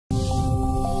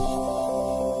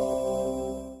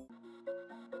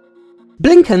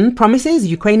Blinken promises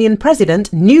Ukrainian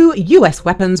President new US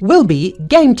weapons will be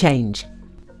game change.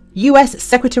 US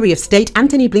Secretary of State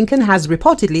Antony Blinken has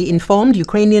reportedly informed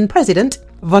Ukrainian President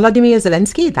Volodymyr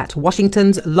Zelensky that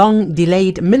Washington's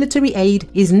long-delayed military aid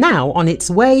is now on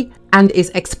its way and is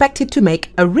expected to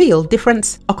make a real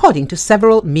difference, according to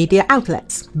several media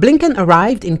outlets. Blinken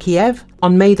arrived in Kiev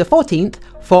on May the 14th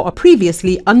for a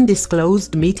previously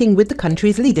undisclosed meeting with the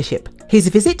country's leadership. His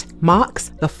visit marks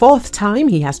the fourth time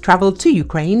he has traveled to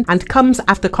Ukraine and comes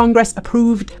after Congress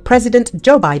approved President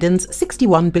Joe Biden's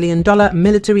 $61 billion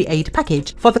military aid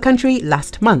package for the country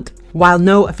last month. While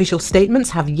no official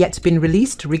statements have yet been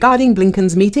released regarding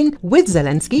Blinken's meeting with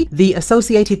Zelensky, the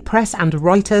Associated Press and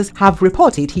Reuters have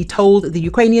reported he told the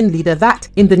Ukrainian leader that,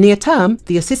 in the near term,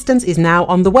 the assistance is now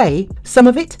on the way, some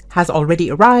of it has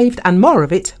already arrived and more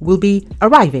of it will be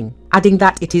arriving, adding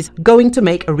that it is going to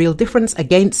make a real difference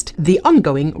against the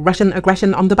ongoing Russian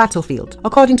aggression on the battlefield.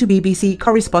 According to BBC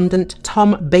correspondent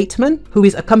Tom Bateman, who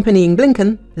is accompanying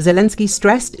Blinken, Zelensky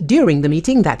stressed during the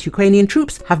meeting that Ukrainian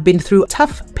troops have been through a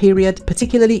tough period,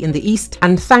 particularly in the east,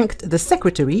 and thanked the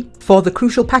secretary for the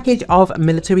crucial package of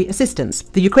military assistance.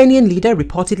 The Ukrainian leader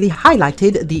reportedly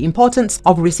highlighted the importance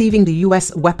of receiving the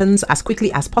US weapons as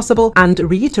quickly as possible and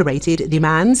reiterated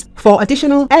demands for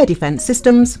additional air defense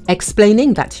systems,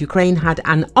 explaining that Ukraine had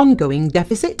an ongoing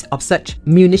deficit of such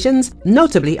munitions,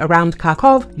 notably around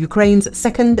Kharkov, Ukraine's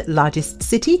second largest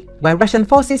city, where Russian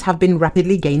forces have been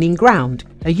rapidly gaining ground.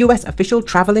 A US official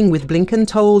traveling with Blinken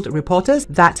told reporters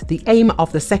that the aim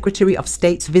of the Secretary of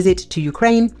State's visit to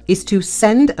Ukraine is to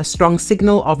send a strong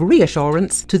signal of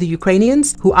reassurance to the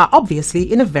Ukrainians, who are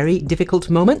obviously in a very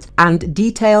difficult moment, and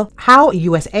detail how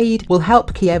US aid will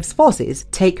help Kiev's forces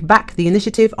take back the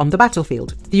initiative on the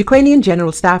battlefield. The Ukrainian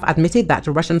General Staff admitted that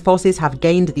Russian forces have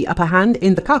gained the upper hand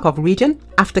in the Kharkov region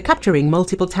after capturing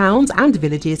multiple towns and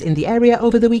villages in the area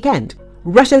over the weekend.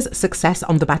 Russia's success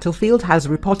on the battlefield has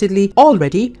reportedly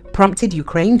already prompted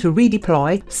Ukraine to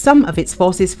redeploy some of its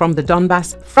forces from the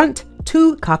Donbas front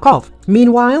to Kharkov.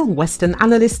 Meanwhile, Western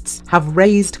analysts have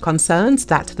raised concerns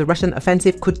that the Russian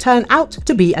offensive could turn out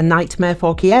to be a nightmare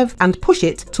for Kiev and push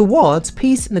it towards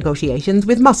peace negotiations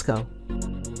with Moscow.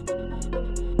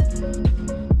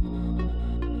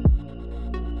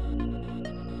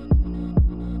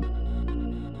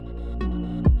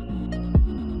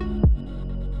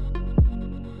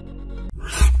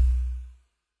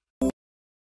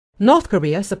 North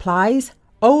Korea supplies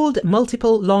old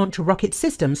multiple launch rocket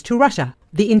systems to Russia.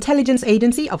 The intelligence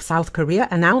agency of South Korea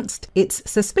announced its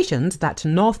suspicions that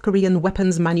North Korean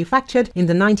weapons manufactured in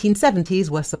the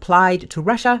 1970s were supplied to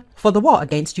Russia for the war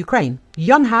against Ukraine.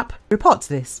 Yonhap reports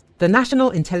this. The National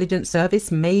Intelligence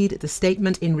Service made the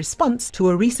statement in response to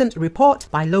a recent report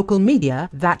by local media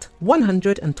that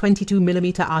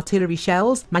 122mm artillery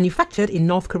shells manufactured in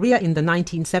North Korea in the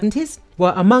 1970s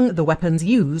were among the weapons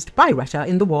used by Russia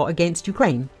in the war against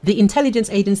Ukraine. The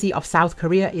intelligence agency of South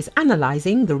Korea is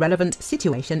analyzing the relevant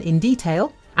situation in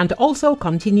detail and also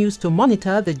continues to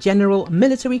monitor the general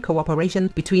military cooperation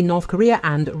between North Korea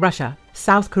and Russia.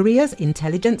 South Korea's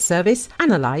intelligence service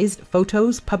analyzed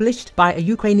photos published by a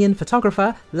Ukrainian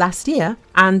photographer last year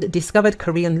and discovered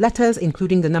Korean letters,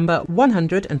 including the number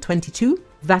 122,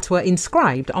 that were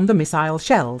inscribed on the missile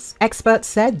shells. Experts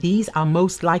said these are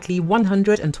most likely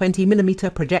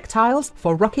 120mm projectiles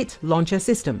for rocket launcher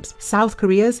systems. South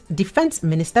Korea's Defense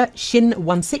Minister Shin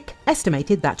Won-sik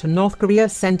estimated that North Korea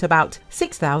sent about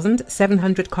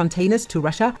 6,700 containers to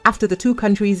Russia after the two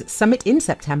countries' summit in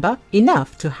September,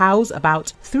 enough to house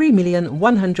about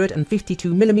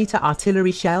 3,152mm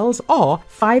artillery shells or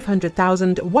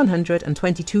 500,000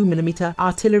 122mm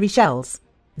artillery shells.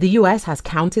 The US has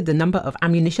counted the number of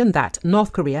ammunition that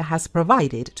North Korea has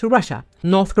provided to Russia.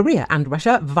 North Korea and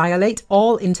Russia violate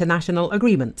all international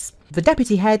agreements. The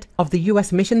deputy head of the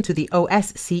US mission to the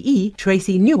OSCE,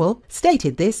 Tracy Newell,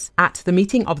 stated this at the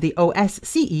meeting of the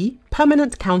OSCE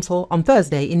Permanent Council on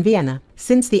Thursday in Vienna.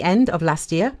 Since the end of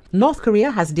last year, North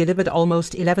Korea has delivered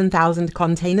almost 11,000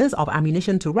 containers of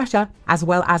ammunition to Russia, as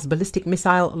well as ballistic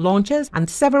missile launchers and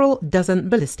several dozen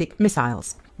ballistic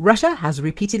missiles. Russia has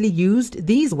repeatedly used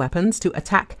these weapons to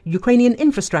attack Ukrainian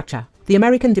infrastructure. The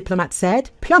American diplomat said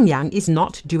Pyongyang is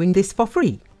not doing this for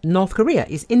free. North Korea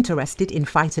is interested in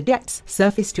fighter jets,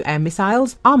 surface-to-air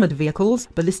missiles, armored vehicles,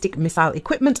 ballistic missile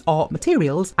equipment or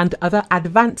materials, and other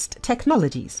advanced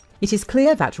technologies. It is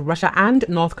clear that Russia and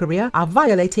North Korea are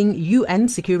violating UN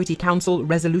Security Council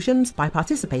resolutions by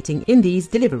participating in these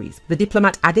deliveries. The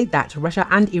diplomat added that Russia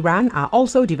and Iran are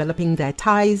also developing their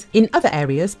ties in other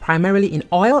areas, primarily in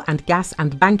oil and gas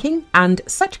and banking, and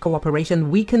such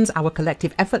cooperation weakens our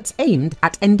collective efforts aimed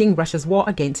at ending Russia's war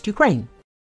against Ukraine.